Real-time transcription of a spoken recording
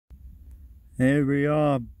Here we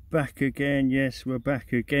are, back again. Yes, we're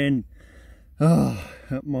back again.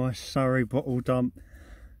 At my Surrey bottle dump.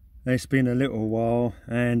 It's been a little while,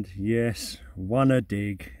 and yes, won a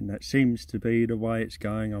dig, and that seems to be the way it's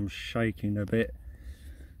going. I'm shaking a bit,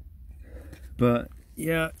 but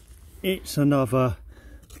yeah, it's another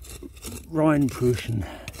Rheinpuschen.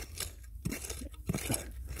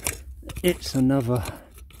 It's another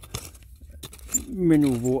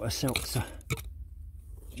mineral water seltzer.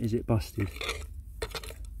 Is it busted?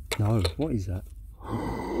 No, what is that?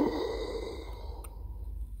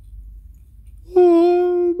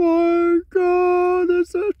 Oh my god,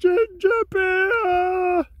 it's a ginger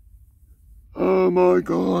beer! Oh my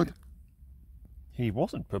god. He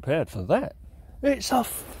wasn't prepared for that. It's a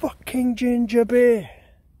fucking ginger beer.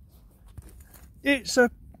 It's a...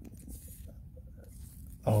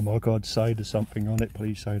 Oh my god, say there's something on it,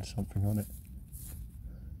 please say there's something on it.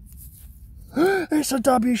 It's a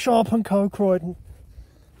W Sharp & Co. Croydon.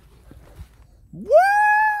 Woo!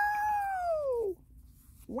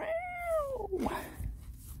 Wow!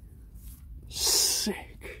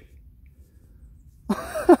 Sick. And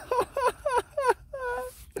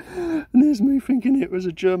there's me thinking it was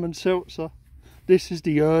a German seltzer. This is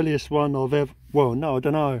the earliest one I've ever... Well, no, I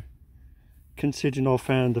don't know. Considering I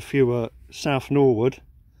found a few at South Norwood.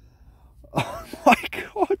 Oh my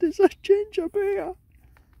god, it's a ginger beer.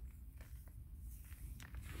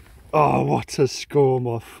 Oh, what a score,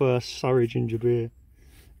 my first Surrey ginger beer.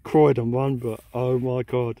 Croydon one, but oh my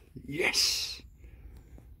god, yes!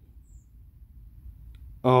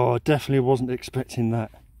 Oh, I definitely wasn't expecting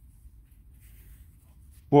that.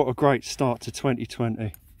 What a great start to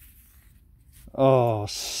 2020. Oh,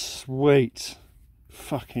 sweet.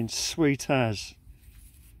 Fucking sweet as.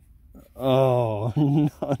 Oh,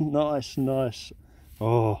 nice.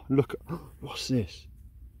 Oh, look, what's this?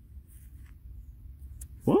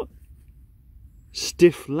 What?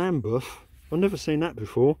 Stiff Lambeth? I've never seen that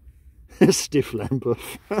before. Stiff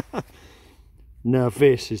Lambeth. Now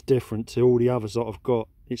this is different to all the others that I've got.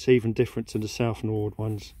 It's even different to the South Norwood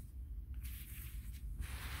ones.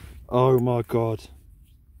 Oh my god.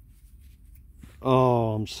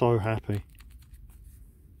 Oh, I'm so happy.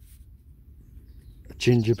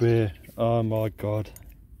 Ginger beer. Oh my god.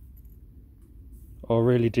 I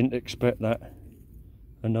really didn't expect that.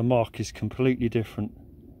 And the mark is completely different.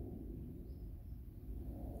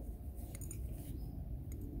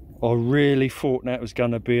 I really thought that was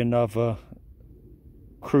going to be another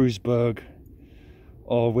Kreuzberg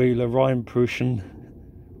or Wheeler Rheinpuschen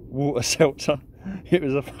water seltzer. It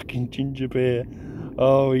was a fucking ginger beer.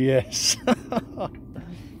 Oh yes.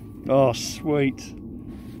 Oh sweet.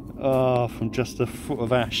 Oh, from just a foot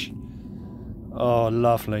of ash. Oh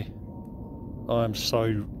lovely. I am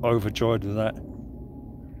so overjoyed with that.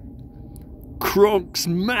 Kronk's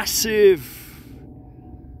massive.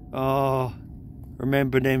 Oh,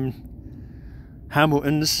 remember them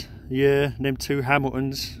Hamiltons? Yeah, them two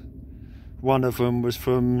Hamiltons. One of them was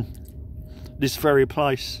from this very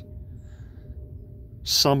place.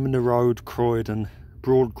 Sumner Road, Croydon,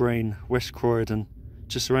 Broad Green, West Croydon,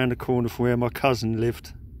 just around the corner from where my cousin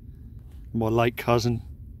lived, my late cousin,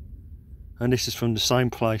 and this is from the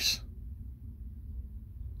same place.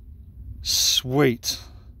 Sweet.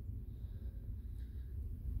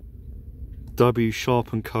 W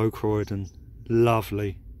Sharp & Co. Croydon,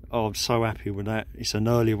 lovely. Oh, I'm so happy with that. It's an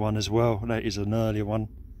early one as well. That is an early one.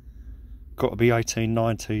 Got to be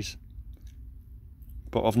 1890s.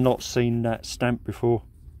 But I've not seen that stamp before.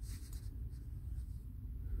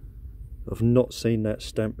 I've not seen that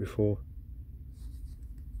stamp before.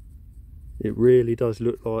 It really does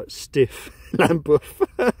look like stiff Lambeth.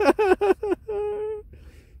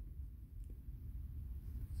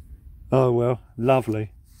 Oh well,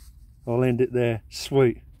 lovely. I'll end it there.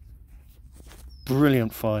 Sweet.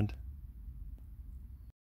 Brilliant find.